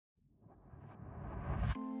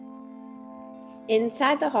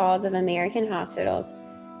Inside the halls of American hospitals,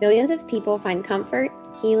 billions of people find comfort,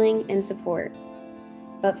 healing, and support.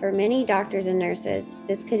 But for many doctors and nurses,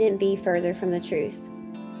 this couldn't be further from the truth.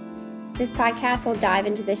 This podcast will dive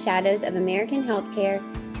into the shadows of American healthcare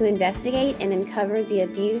to investigate and uncover the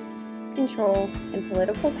abuse, control, and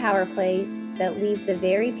political power plays that leave the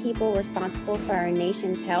very people responsible for our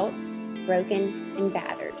nation's health broken and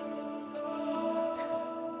battered.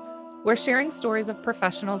 We're sharing stories of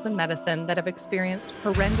professionals in medicine that have experienced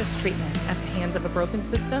horrendous treatment at the hands of a broken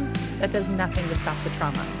system that does nothing to stop the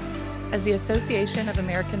trauma. As the Association of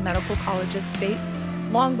American Medical Colleges states,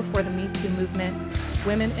 long before the Me Too movement,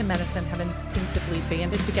 women in medicine have instinctively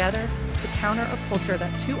banded together to counter a culture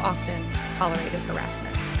that too often tolerated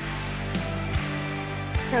harassment.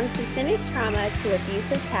 From systemic trauma to abuse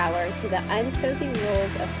of power to the unspoken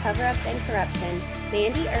rules of cover-ups and corruption,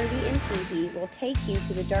 Mandy, Irby, and Phoebe will take you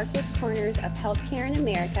to the darkest corners of healthcare in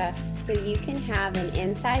America so you can have an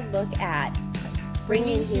inside look at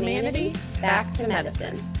bringing humanity back to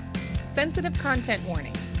medicine. Sensitive content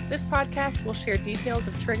warning. This podcast will share details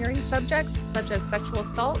of triggering subjects such as sexual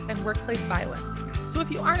assault and workplace violence. So if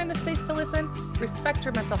you aren't in a space to listen, respect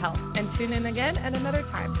your mental health and tune in again at another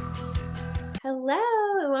time. Hello,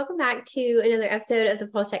 and welcome back to another episode of the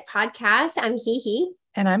Pulse Check podcast. I'm Hee.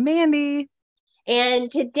 And I'm Mandy.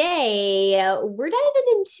 And today we're diving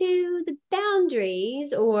into the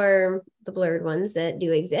boundaries, or the blurred ones that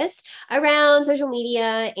do exist, around social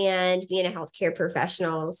media and being a healthcare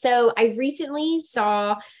professional. So I recently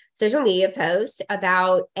saw a social media post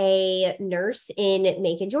about a nurse in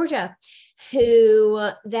Macon, Georgia, who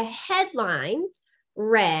the headline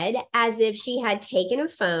read as if she had taken a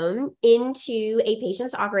phone into a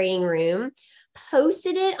patient's operating room,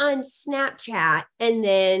 posted it on Snapchat, and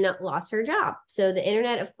then lost her job. So the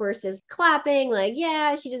internet, of course, is clapping like,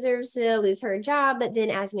 yeah, she deserves to lose her job. But then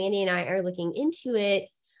as Mandy and I are looking into it,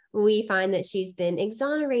 we find that she's been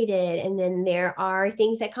exonerated. And then there are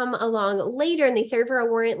things that come along later and they serve her a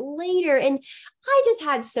warrant later. And I just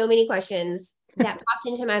had so many questions that popped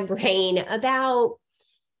into my brain about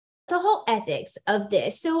the whole ethics of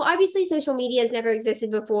this. So obviously social media has never existed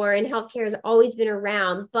before and healthcare has always been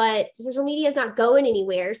around, but social media is not going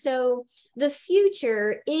anywhere. So the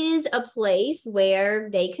future is a place where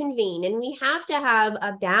they convene, and we have to have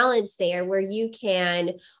a balance there where you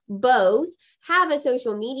can both have a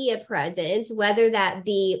social media presence, whether that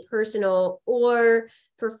be personal or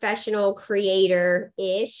professional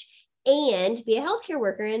creator-ish, and be a healthcare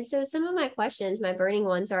worker. And so some of my questions, my burning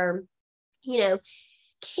ones are,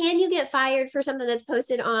 can you get fired for something that's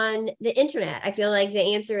posted on the internet? I feel like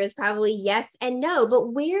the answer is probably yes and no,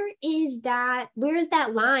 but where is that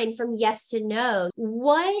line from yes to no?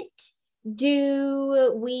 What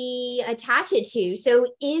do we attach it to? So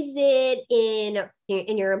is it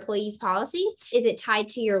in your employee's policy? Is it tied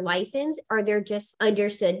to your license? Are there just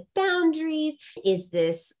understood boundaries? Is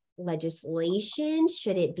this legislation?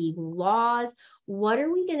 Should it be laws? What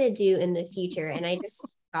are we going to do in the future? And I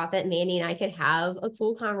just thought that Mandy and I could have a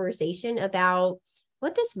cool conversation about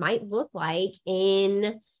what this might look like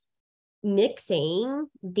in mixing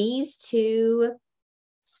these two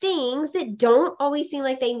things that don't always seem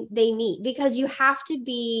like they meet, because you have to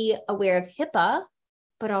be aware of HIPAA,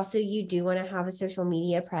 but also you do want to have a social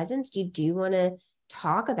media presence. You do want to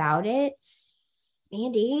talk about it.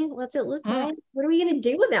 Mandy, what's it look like? What are we going to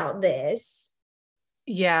do about this?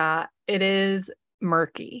 Yeah, it is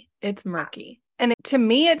murky. It's murky. And to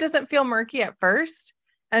me, it doesn't feel murky at first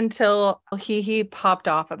until he popped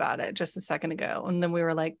off about it just a second ago. And then we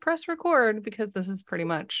were like, press record, because this is pretty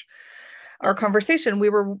much our conversation. We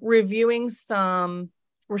were reviewing some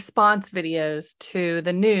response videos to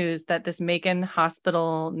the news that this Macon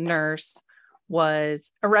hospital nurse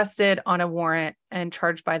was arrested on a warrant and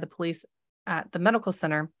charged by the police at the medical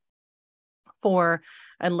center for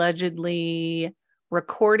allegedly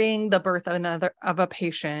recording the birth of a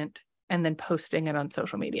patient and then posting it on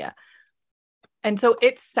social media. And so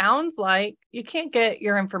it sounds like you can't get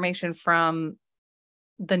your information from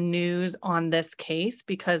the news on this case,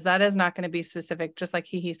 because that is not going to be specific, just like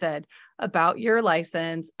he said, about your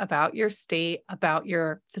license, about your state, about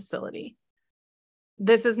your facility.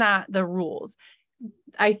 This is not the rules.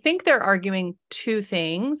 I think they're arguing two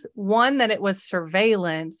things. One, that it was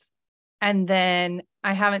surveillance. And then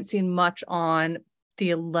I haven't seen much on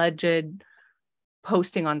the alleged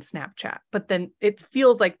posting on Snapchat, but then it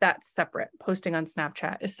feels like that's separate. Posting on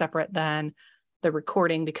Snapchat is separate than the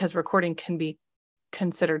recording, because recording can be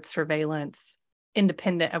considered surveillance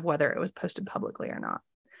independent of whether it was posted publicly or not.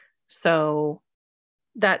 So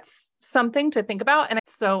that's something to think about. And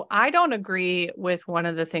so I don't agree with one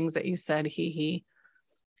of the things that you said,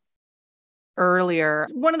 earlier,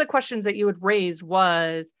 one of the questions that you had raised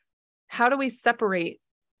was, how do we separate?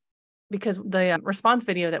 Because the response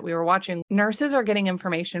video that we were watching, nurses are getting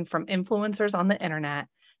information from influencers on the internet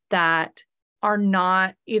that are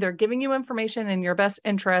not either giving you information in your best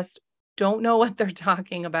interest, don't know what they're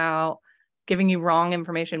talking about, giving you wrong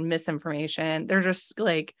information, misinformation. They're just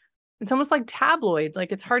like, it's almost like tabloids.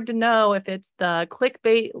 Like, it's hard to know if it's the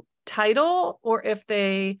clickbait title or if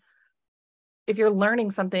you're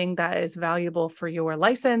learning something that is valuable for your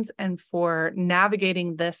license and for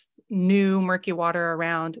navigating this new murky water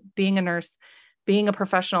around being a nurse, being a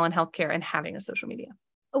professional in healthcare, and having a social media.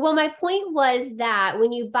 Well, my point was that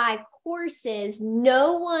when you buy courses,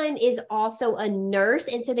 no one is also a nurse.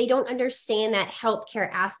 And so they don't understand that healthcare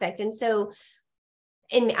aspect. And so,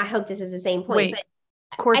 and I hope this is the same point. Wait, but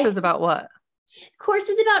courses about what?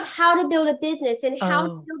 Courses about how to build a business and how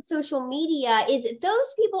to Oh. build social media. Is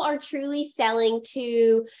those people are truly selling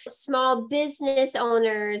to small business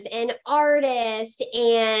owners and artists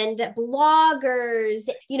and bloggers,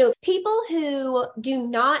 people who do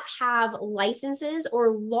not have licenses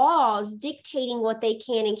or laws dictating what they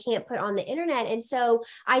can and can't put on the internet. And so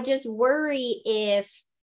I just worry if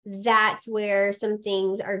that's where some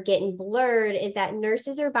things are getting blurred, is that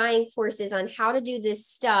nurses are buying courses on how to do this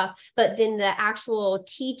stuff, but then the actual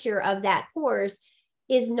teacher of that course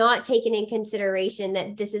is not taking in consideration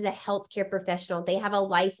that this is a healthcare professional. They have a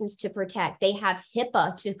license to protect. They have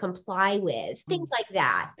HIPAA to comply with, things like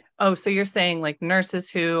that. Oh, so you're saying like nurses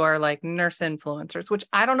who are like nurse influencers, which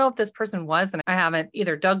I don't know if this person was, and I haven't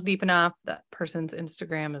either dug deep enough. That person's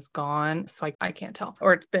Instagram is gone, so I can't tell,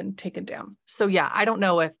 or it's been taken down. So yeah, I don't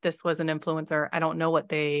know if this was an influencer. I don't know what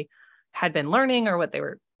they had been learning or what they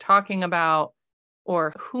were talking about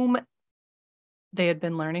or whom they had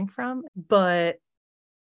been learning from. But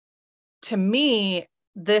to me,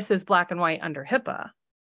 this is black and white under HIPAA.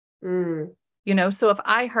 So if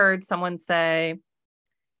I heard someone say,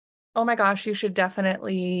 oh my gosh, you should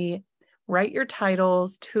definitely write your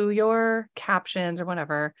titles to your captions or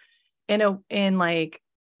whatever in like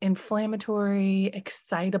inflammatory,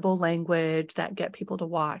 excitable language that get people to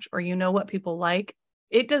watch, or what people like,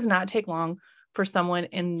 it does not take long for someone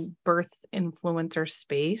in birth influencer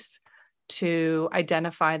space to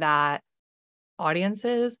identify that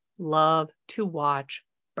audiences love to watch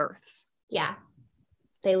births. Yeah,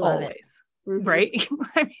 they love it. Right?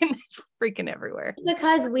 I mean, it's freaking everywhere.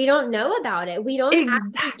 Because we don't know about it. We don't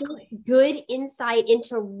actually get good insight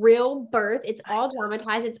into real birth. It's all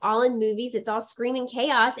dramatized. It's all in movies. It's all screaming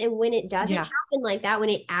chaos. And when it doesn't happen like that, when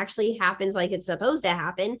it actually happens like it's supposed to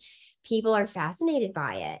happen, people are fascinated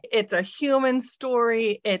by it. It's a human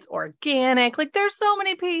story. It's organic. Like, there's so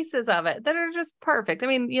many pieces of it that are just perfect. I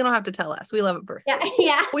mean, you don't have to tell us. We love it birth stories.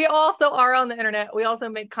 Yeah. We also are on the internet. We also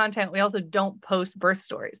make content. We also don't post birth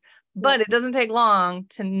stories. But it doesn't take long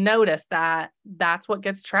to notice that that's what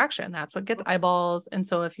gets traction. That's what gets eyeballs. And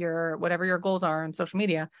so if whatever your goals are on social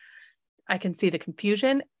media, I can see the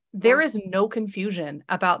confusion. There is no confusion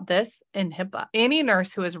about this in HIPAA. Any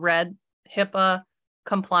nurse who has read HIPAA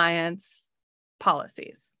compliance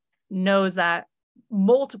policies knows that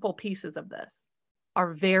multiple pieces of this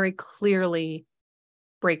are very clearly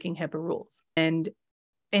breaking HIPAA rules. And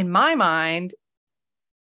in my mind,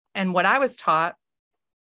 and what I was taught,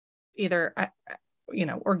 either,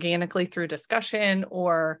 organically through discussion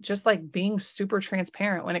or just like being super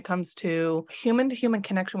transparent when it comes to human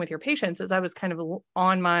connection with your patients, as I was kind of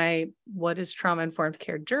on my what is trauma-informed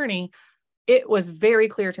care journey, it was very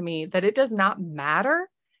clear to me that it does not matter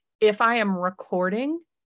if I am recording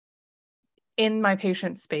in my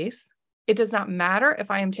patient space. It does not matter if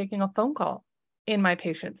I am taking a phone call in my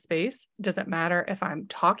patient space. It doesn't matter if I'm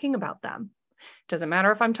talking about them. It doesn't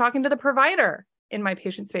matter if I'm talking to the provider in my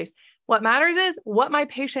patient space. What matters is what my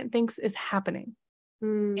patient thinks is happening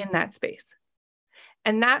in that space.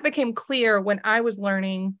 And that became clear when I was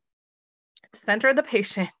learning to center the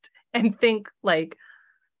patient and think like,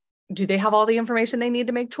 do they have all the information they need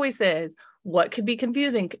to make choices? What could be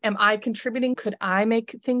confusing? Am I contributing? Could I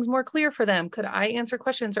make things more clear for them? Could I answer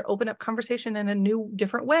questions or open up conversation in a new,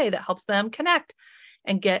 different way that helps them connect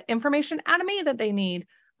and get information out of me that they need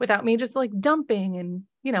without me just like dumping and,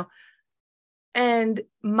 and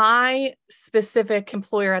my specific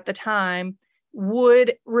employer at the time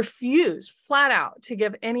would refuse flat out to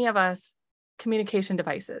give any of us communication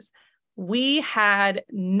devices. We had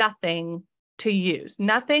nothing to use,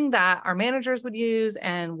 nothing that our managers would use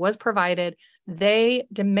and was provided. They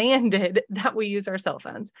demanded that we use our cell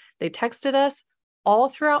phones. They texted us all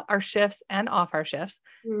throughout our shifts and off our shifts.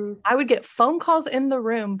 I would get phone calls in the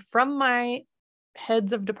room from my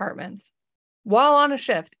heads of departments while on a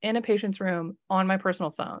shift in a patient's room on my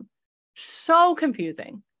personal phone So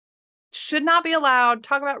confusing. Should not be allowed.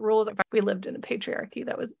 Talk about rules. In fact, we lived in a patriarchy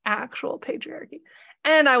that was actual patriarchy.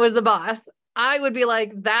 And I was the boss. I would be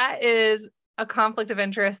like, that is a conflict of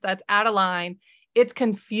interest. That's out of line. It's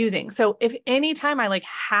confusing. So if anytime I like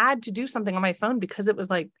had to do something on my phone because it was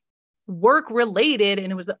like work related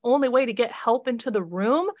and it was the only way to get help into the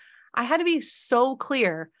room, I had to be so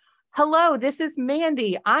clear. Hello, this is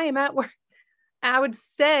Mandy. I am at work. I would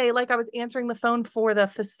say like I was answering the phone for the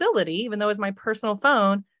facility, even though it was my personal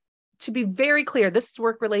phone, to be very clear. This is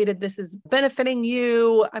work related. This is benefiting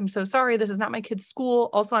you. I'm so sorry. This is not my kid's school.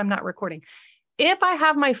 Also, I'm not recording. If I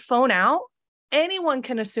have my phone out, anyone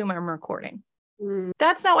can assume I'm recording.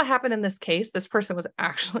 That's not what happened in this case. This person was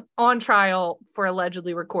actually on trial for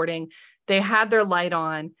allegedly recording. They had their light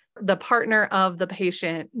on. The partner of the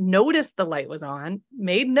patient noticed the light was on,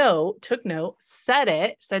 made note, took note,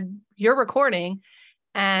 said, you're recording.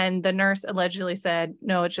 And the nurse allegedly said,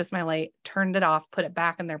 no, it's just my light, turned it off, put it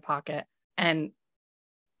back in their pocket. And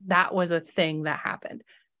that was a thing that happened.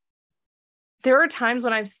 There are times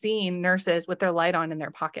when I've seen nurses with their light on in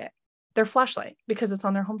their pocket, their flashlight, because it's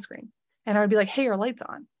on their home screen. And I would be like, hey, your light's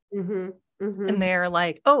on. And they're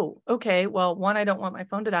like, oh, okay. Well, one, I don't want my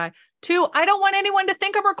phone to die. Two, I don't want anyone to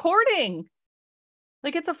think I'm recording.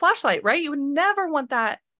 Like it's a flashlight, right? You would never want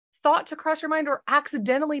that thought to cross your mind or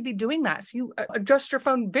accidentally be doing that. So you adjust your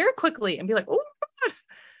phone very quickly and be like, oh my God,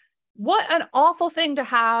 what an awful thing to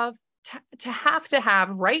have to have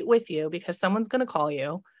right with you because someone's going to call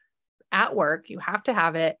you at work. You have to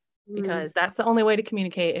have it because that's the only way to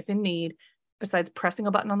communicate if in need, besides pressing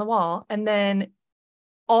a button on the wall. And then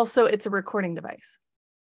also it's a recording device.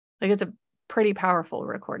 Like it's a pretty powerful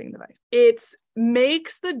recording device. It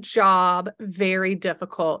makes the job very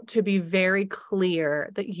difficult to be very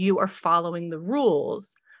clear that you are following the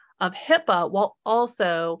rules of HIPAA while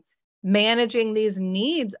also managing these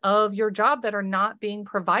needs of your job that are not being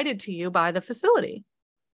provided to you by the facility.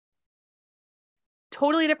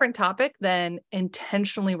 Totally different topic than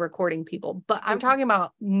intentionally recording people. But I'm talking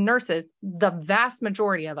about nurses. The vast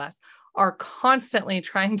majority of us are constantly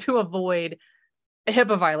trying to avoid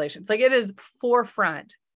HIPAA violations. Like it is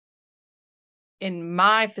forefront in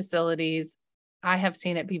my facilities. I have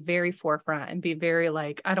seen it be very forefront and be very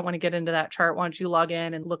like, I don't want to get into that chart. Why don't you log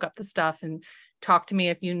in and look up the stuff and talk to me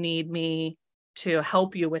if you need me to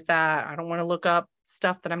help you with that. I don't want to look up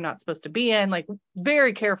stuff that I'm not supposed to be in. Like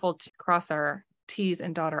very careful to cross our T's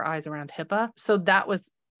and dot our I's around HIPAA. So that was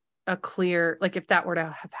a clear, like if that were to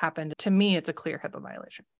have happened to me, it's a clear HIPAA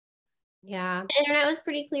violation. Yeah. The internet was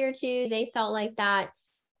pretty clear too. They felt like that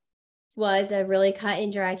was a really cut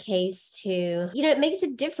and dry case to, it makes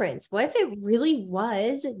a difference. What if it really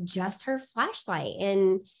was just her flashlight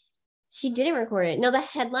and she didn't record it? Now, the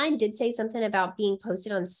headline did say something about being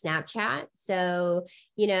posted on Snapchat. So,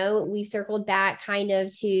 we circled back kind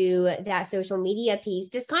of to that social media piece.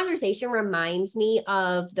 This conversation reminds me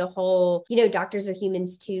of the whole, Doctors Are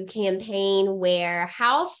Humans Too campaign, where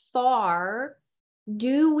how far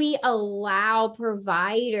do we allow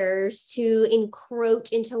providers to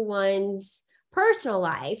encroach into one's personal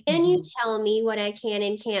life? And you tell me what I can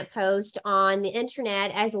and can't post on the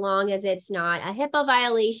internet as long as it's not a HIPAA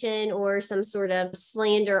violation or some sort of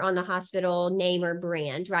slander on the hospital name or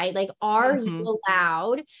brand, right? Like, are you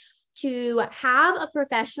allowed to have a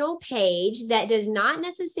professional page that does not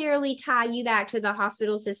necessarily tie you back to the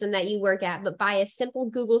hospital system that you work at, but by a simple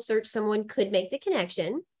Google search, someone could make the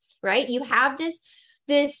connection, right? You have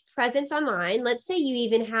this presence online. Let's say you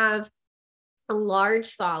even have a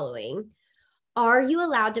large following. Are you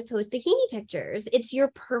allowed to post bikini pictures? It's your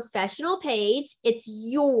professional page. It's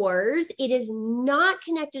yours. It is not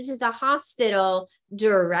connected to the hospital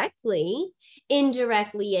directly.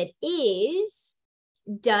 Indirectly, it is.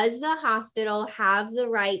 Does the hospital have the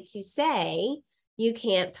right to say you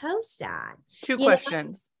can't post that? Two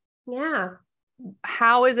questions. Yeah.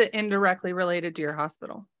 How is it indirectly related to your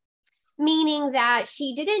hospital? Meaning that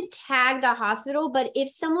she didn't tag the hospital, but if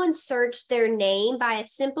someone searched their name by a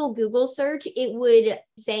simple Google search, it would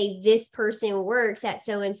say this person works at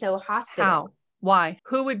so-and-so hospital. How? Why?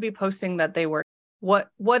 Who would be posting that they work? What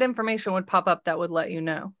information would pop up that would let you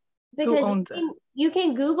know? Because who owns it? You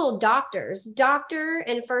can Google doctor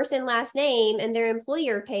and first and last name, and their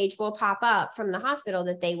employer page will pop up from the hospital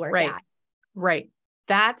that they work at. Right.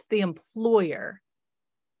 That's the employer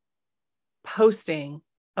posting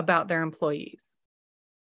about their employees.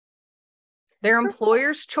 Their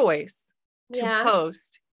employer's choice to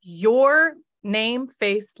post your name,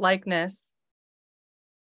 face, likeness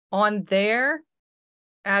on their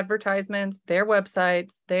advertisements, their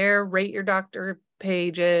websites, their rate your doctor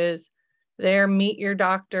pages, their meet your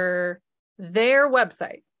doctor, their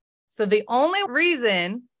website. So the only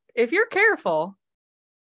reason, if you're careful,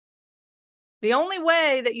 the only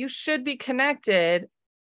way that you should be connected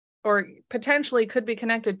or potentially could be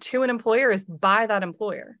connected to an employer is by that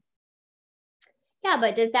employer. Yeah,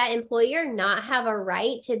 but does that employer not have a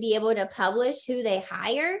right to be able to publish who they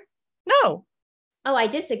hire? No. Oh, I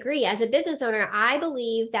disagree. As a business owner, I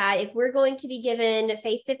believe that if we're going to be given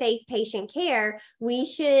face-to-face patient care, we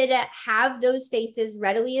should have those faces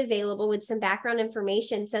readily available with some background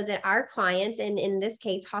information so that our clients, and in this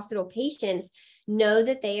case, hospital patients, know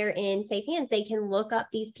that they are in safe hands. They can look up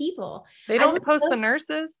these people. They don't post the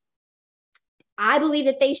nurses. I believe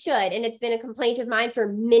that they should, and it's been a complaint of mine for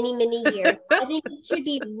many, many years. I think it should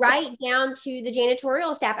be right down to the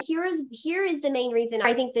janitorial staff. Here is the main reason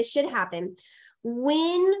I think this should happen.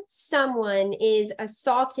 When someone is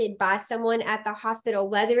assaulted by someone at the hospital,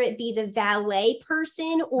 whether it be the valet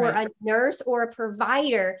person or a nurse or a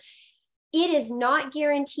provider, it is not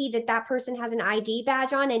guaranteed that that person has an ID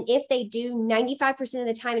badge on. And if they do, 95% of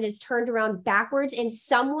the time it is turned around backwards. And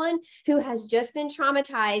someone who has just been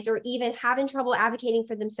traumatized or even having trouble advocating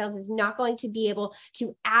for themselves is not going to be able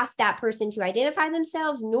to ask that person to identify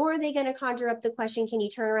themselves, nor are they going to conjure up the question, can you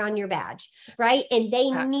turn around your badge? Right. And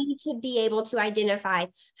they need to be able to identify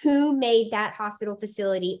who made that hospital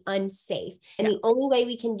facility unsafe. And the only way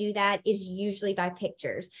we can do that is usually by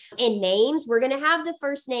pictures and names. We're going to have the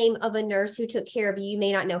first name of a nurse who took care of you. You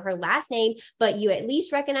may not know her last name, but you at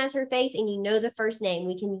least recognize her face and you know the first name.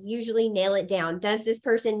 We can usually nail it down. Does this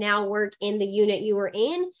person now work in the unit you were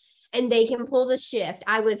in? And they can pull the shift.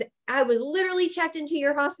 I was literally checked into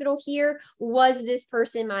your hospital here. Was this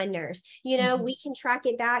person my nurse? You know, we can track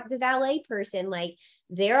it back. The valet person, like,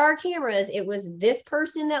 there are cameras. It was this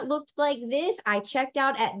person that looked like this. I checked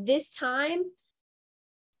out at this time.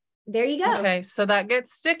 There you go. Okay, so that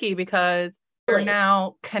gets sticky because you're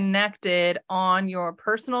now connected on your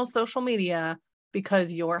personal social media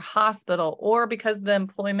because your hospital or because the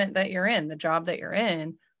employment that you're in, the job that you're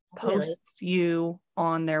in, posts you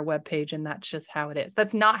on their webpage, and that's just how it is.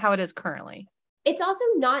 That's not how it is currently. It's also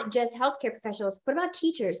not just healthcare professionals. What about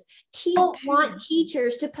teachers? Don't want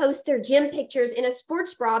teachers to post their gym pictures in a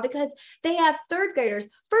sports bra because they have third graders.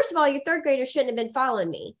 First of all, your third graders shouldn't have been following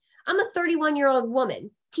me. I'm a 31-year-old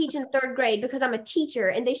woman teaching third grade because I'm a teacher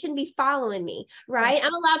and they shouldn't be following me, right?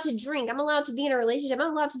 I'm allowed to drink. I'm allowed to be in a relationship.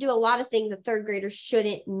 I'm allowed to do a lot of things that third graders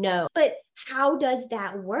shouldn't know. But how does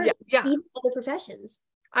that work? Even other professions.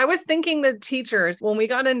 I was thinking the teachers, when we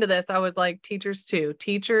got into this, I was like, teachers too.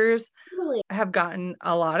 Teachers have gotten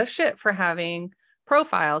a lot of shit for having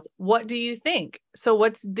profiles. What do you think? So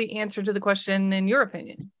what's the answer to the question in your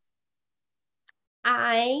opinion?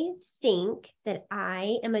 I think that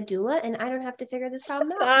I am a doula and I don't have to figure this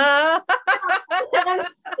problem out. I'm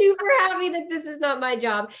super happy that this is not my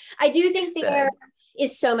job. I do think there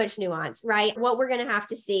is so much nuance, right? What we're going to have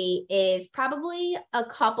to see is probably a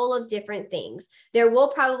couple of different things. There will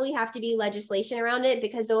probably have to be legislation around it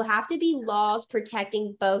because there will have to be laws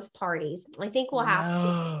protecting both parties. I think we'll have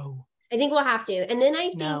to. I think we'll have to. And then I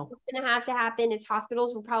think what's going to have to happen is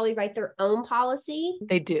hospitals will probably write their own policy.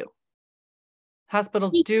 They do.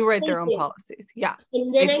 Hospitals do write their own policies. Yeah.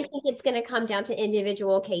 And then I think it's going to come down to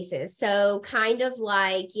individual cases. So kind of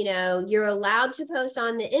like, you know, you're allowed to post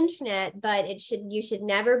on the internet, but you should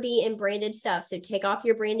never be in branded stuff. So take off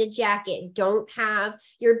your branded jacket. Don't have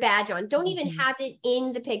your badge on. Don't even have it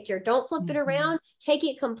in the picture. Don't flip it around. Take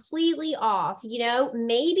it completely off. You know,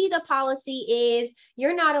 maybe the policy is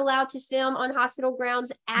you're not allowed to film on hospital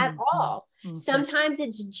grounds at all. Sometimes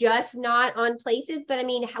it's just not on places, but I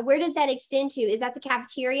mean, where does that extend to? Is that the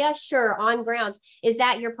cafeteria? Sure, on grounds. Is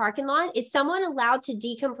that your parking lot? Is someone allowed to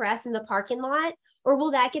decompress in the parking lot? Or will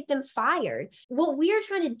that get them fired? What we are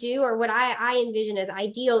trying to do, or what I envision as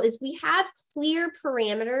ideal, is we have clear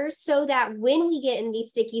parameters so that when we get in these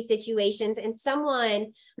sticky situations and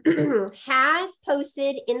someone has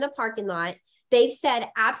posted in the parking lot, they've said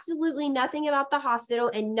absolutely nothing about the hospital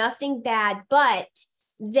and nothing bad, but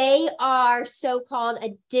they are so-called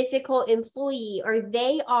a difficult employee, or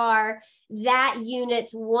they are that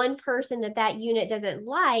unit's one person that unit doesn't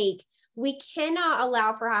like. We cannot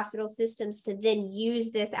allow for hospital systems to then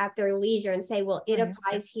use this at their leisure and say, well, it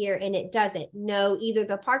applies here and it doesn't. No, either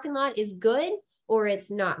the parking lot is good or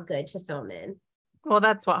it's not good to film in. Well,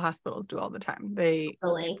 that's what hospitals do all the time.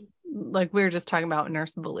 Like we were just talking about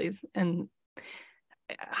nurse bullies, and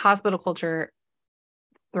hospital culture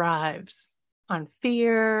thrives on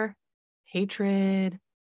fear, hatred,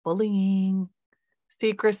 bullying,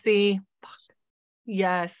 secrecy.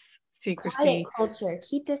 Yes, secrecy. Quiet culture.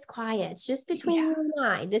 Keep this quiet. It's just between you and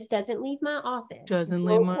I. This doesn't leave my office. Doesn't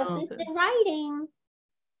leave my office. This in writing.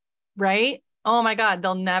 Right? Oh my God,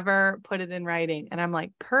 they'll never put it in writing. And I'm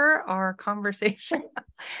like, per our conversation.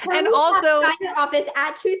 And also your office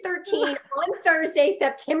at 2:13 on Thursday,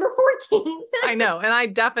 September 14th. I know. And I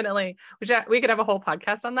definitely, we could have a whole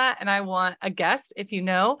podcast on that. And I want a guest, if you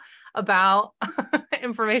know about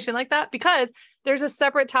information like that, because there's a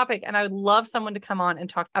separate topic and I would love someone to come on and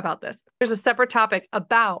talk about this. There's a separate topic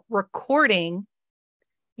about recording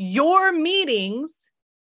your meetings,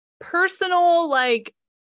 personal, like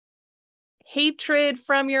hatred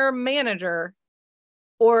from your manager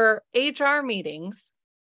or HR meetings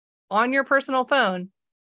on your personal phone,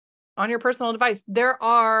 on your personal device. There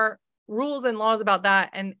are rules and laws about that.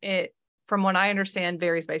 And it, from what I understand,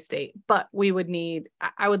 varies by state, but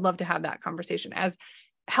I would love to have that conversation as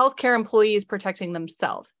healthcare employees protecting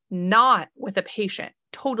themselves, not with a patient,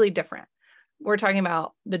 totally different. We're talking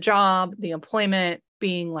about the job, the employment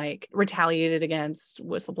being like retaliated against,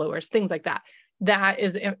 whistleblowers, things like that.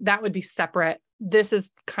 That would be separate. This is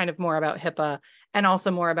kind of more about HIPAA and also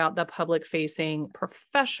more about the public facing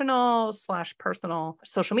professional / personal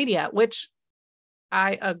social media, which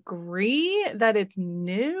I agree that it's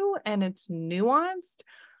new and it's nuanced,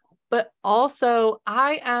 but also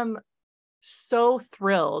I am so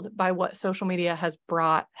thrilled by what social media has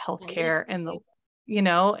brought healthcare in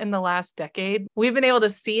the last decade. We've been able to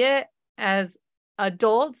see it as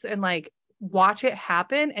adults and like watch it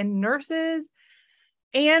happen, and nurses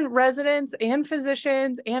and residents and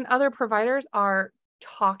physicians and other providers are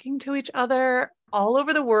talking to each other all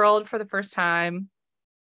over the world for the first time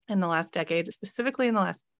in the last decade, specifically in the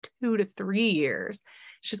last 2 to 3 years.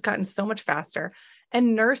 It's just gotten so much faster.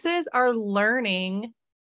 And nurses are learning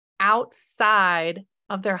outside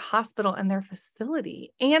of their hospital and their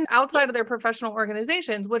facility and outside of their professional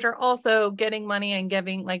organizations, which are also getting money and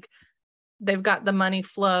giving, like, they've got the money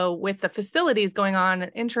flow with the facilities going on,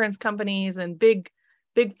 insurance companies and big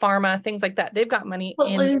pharma, things like that. They've got money.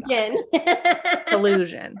 Collusion.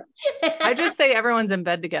 I just say everyone's in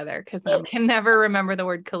bed together because I can never remember the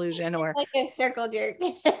word collusion or like a circle jerk.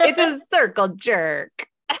 It's a circle jerk.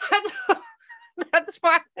 That's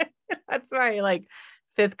why like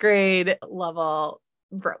 5th grade level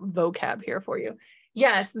vocab here for you.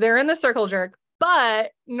 Yes, they're in the circle jerk,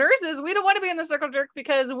 but nurses, we don't want to be in the circle jerk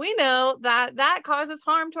because we know that causes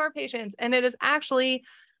harm to our patients. And it is actually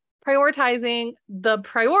prioritizing the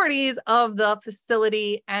priorities of the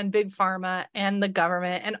facility and big pharma and the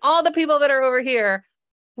government and all the people that are over here.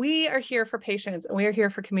 We are here for patients and we are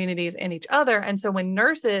here for communities and each other. And so when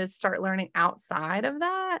nurses start learning outside of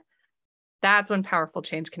that, that's when powerful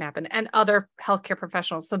change can happen, and other healthcare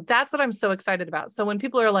professionals. So that's what I'm so excited about. So when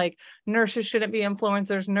people are like, nurses shouldn't be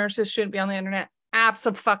influencers, nurses shouldn't be on the internet,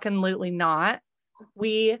 absolutely not.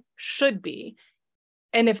 We should be.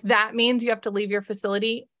 And if that means you have to leave your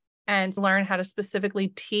facility and learn how to specifically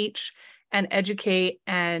teach and educate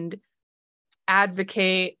and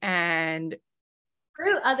advocate and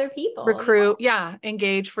recruit other people,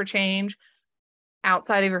 engage for change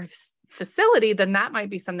outside of your facility, then that might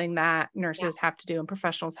be something that nurses have to do and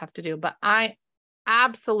professionals have to do. But I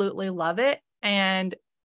absolutely love it. And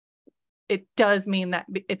it does mean that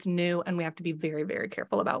it's new and we have to be very, very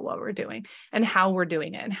careful about what we're doing and how we're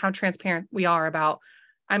doing it and how transparent we are about,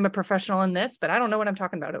 I'm a professional in this, but I don't know what I'm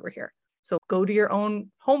talking about over here. So go do your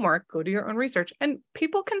own homework, go do your own research. And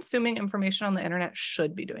people consuming information on the internet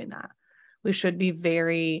should be doing that. We should be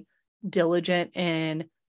very diligent in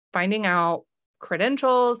finding out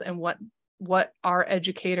credentials and what our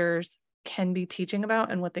educators can be teaching about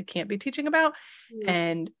and what they can't be teaching about,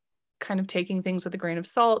 and kind of taking things with a grain of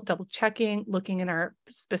salt, double checking, looking in our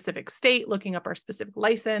specific state, looking up our specific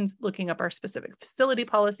license, looking up our specific facility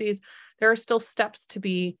policies. There are still steps to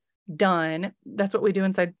be done. That's what we do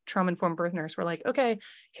inside Trauma-Informed Birth Nurse. We're like, okay,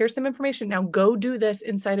 here's some information. Now go do this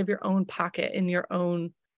inside of your own pocket, in your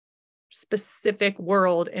own specific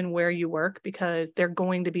world and where you work, because there are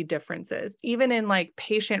going to be differences. Even in like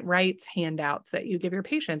patient rights handouts that you give your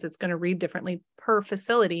patients, it's going to read differently per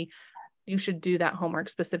facility. You should do that homework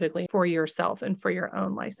specifically for yourself and for your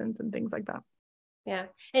own license and things like that. Yeah.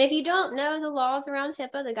 And if you don't know the laws around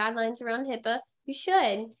HIPAA, the guidelines around HIPAA, you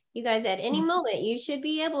should. You guys, at any moment, you should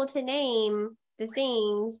be able to name the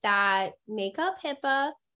things that make up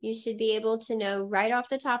HIPAA. You should be able to know right off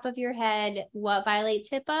the top of your head what violates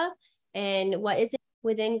HIPAA and what is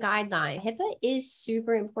within guideline. HIPAA is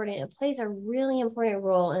super important. It plays a really important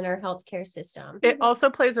role in our healthcare system. It also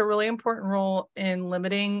plays a really important role in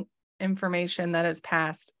limiting information that is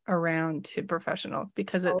passed around to professionals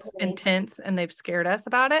because it's intense and they've scared us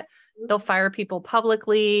about it. They'll fire people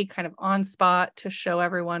publicly, kind of on spot, to show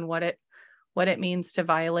everyone what it means to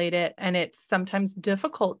violate it. And it's sometimes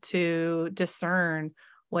difficult to discern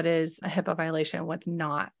what is a HIPAA violation, what's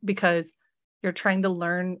not, because you're trying to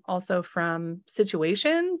learn also from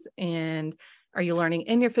situations. And are you learning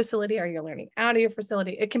in your facility? Are you learning out of your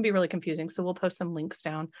facility? It can be really confusing. So we'll post some links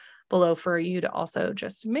down below for you to also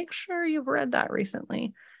just make sure you've read that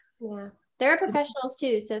recently. Yeah. There are professionals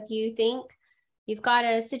too. So if you think you've got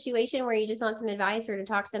a situation where you just want some advice or to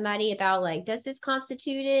talk to somebody about, like, does this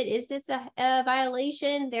constitute it? Is this a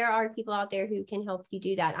violation? There are people out there who can help you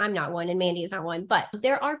do that. I'm not one and Mandy is not one, but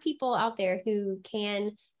there are people out there who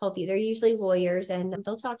can help you. They're usually lawyers and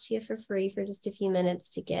they'll talk to you for free for just a few minutes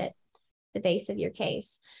to get the base of your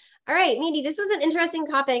case. All right, Mandy, this was an interesting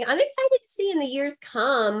topic. I'm excited to see in the years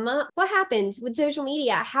come what happens with social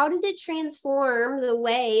media. How does it transform the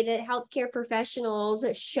way that healthcare professionals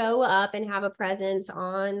show up and have a presence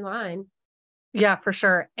online? Yeah, for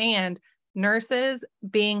sure. And nurses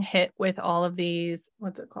being hit with all of these,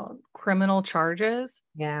 what's it called? Criminal charges.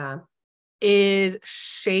 Yeah. Is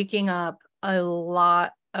shaking up a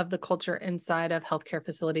lot of the culture inside of healthcare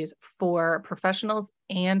facilities for professionals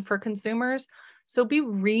and for consumers. So be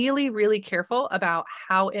really, really careful about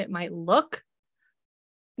how it might look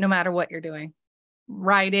no matter what you're doing.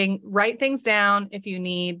 Write things down if you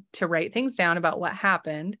need to write things down about what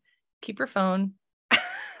happened. Keep your phone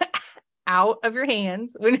out of your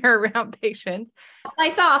hands when you're around patients.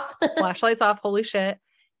 Lights off. Flashlights off. Holy shit.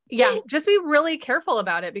 Yeah. Just be really careful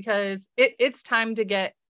about it because it's time to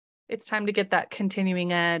get that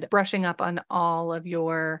continuing ed, brushing up on all of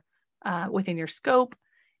your, within your scope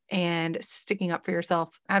and sticking up for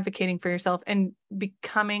yourself, advocating for yourself, and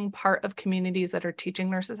becoming part of communities that are teaching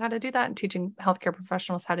nurses how to do that and teaching healthcare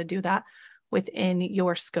professionals how to do that within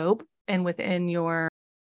your scope and within your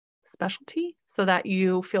specialty so that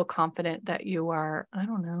you feel confident that you are, I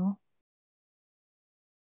don't know,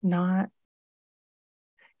 you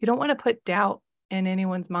don't want to put doubt in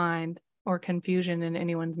anyone's mind or confusion in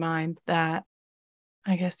anyone's mind that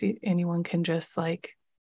I guess anyone can just like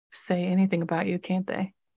say anything about you, can't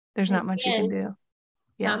they? There's not much you can do.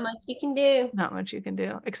 Yeah. Not much you can do. Not much you can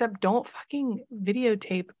do, except don't fucking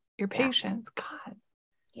videotape your patients. God.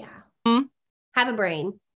 Yeah. Have a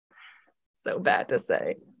brain. So bad to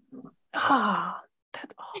say. That's all.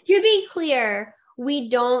 To be clear, we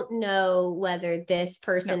don't know whether this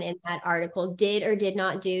person in that article did or did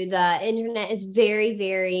not do. The internet is very,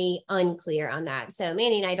 very unclear on that. So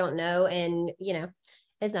Mandy and I don't know. And,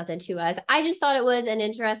 it's nothing to us. I just thought it was an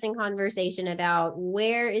interesting conversation about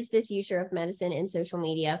where is the future of medicine and social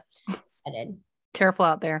media headed. Careful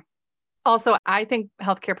out there. Also, I think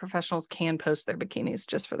healthcare professionals can post their bikinis,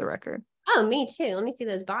 just for the record. Oh, me too. Let me see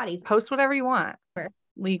those bodies. Post whatever you want. Sure. It's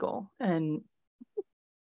legal and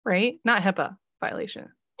right? Not HIPAA violation.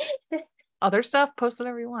 Other stuff, post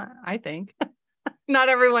whatever you want, I think. Not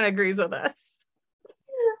everyone agrees with us.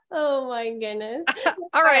 Oh my goodness.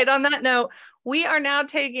 All right. On that note, we are now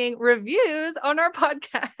taking reviews on our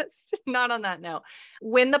podcast. Not on that note.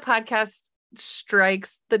 When the podcast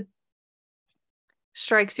strikes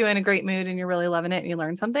you in a great mood and you're really loving it and you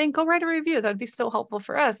learn something, go write a review. That'd be so helpful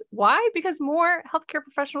for us. Why? Because more healthcare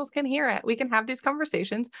professionals can hear it. We can have these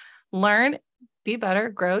conversations, learn, be better,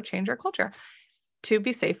 grow, change our culture to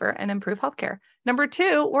be safer and improve healthcare. Number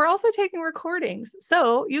 2, we're also taking recordings.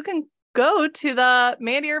 So you can go to the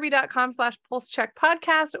mandyirby.com/pulsecheck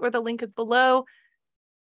podcast, or the link is below.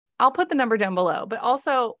 I'll put the number down below, but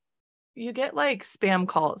also you get like spam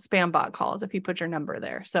bot calls if you put your number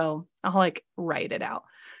there. So I'll like write it out.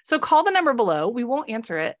 So call the number below. We won't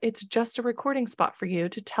answer it. It's just a recording spot for you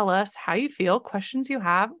to tell us how you feel, questions you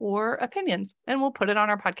have, or opinions, and we'll put it on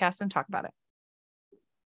our podcast and talk about it.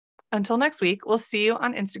 Until next week, we'll see you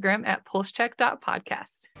on Instagram at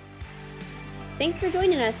pulsecheck.podcast. Thanks for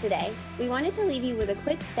joining us today. We wanted to leave you with a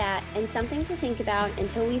quick stat and something to think about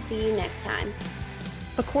until we see you next time.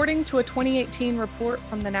 According to a 2018 report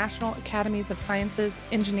from the National Academies of Sciences,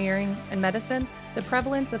 Engineering, and Medicine, the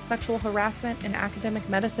prevalence of sexual harassment in academic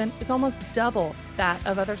medicine is almost double that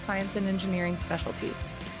of other science and engineering specialties.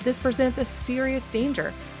 This presents a serious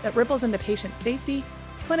danger that ripples into patient safety,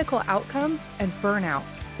 clinical outcomes, and burnout,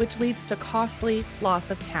 which leads to costly loss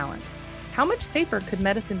of talent. How much safer could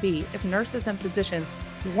medicine be if nurses and physicians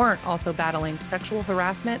weren't also battling sexual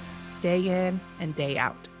harassment day in and day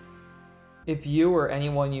out? If you or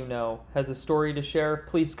anyone you know has a story to share,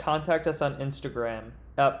 please contact us on Instagram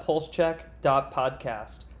at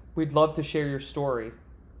pulsecheck.podcast. We'd love to share your story.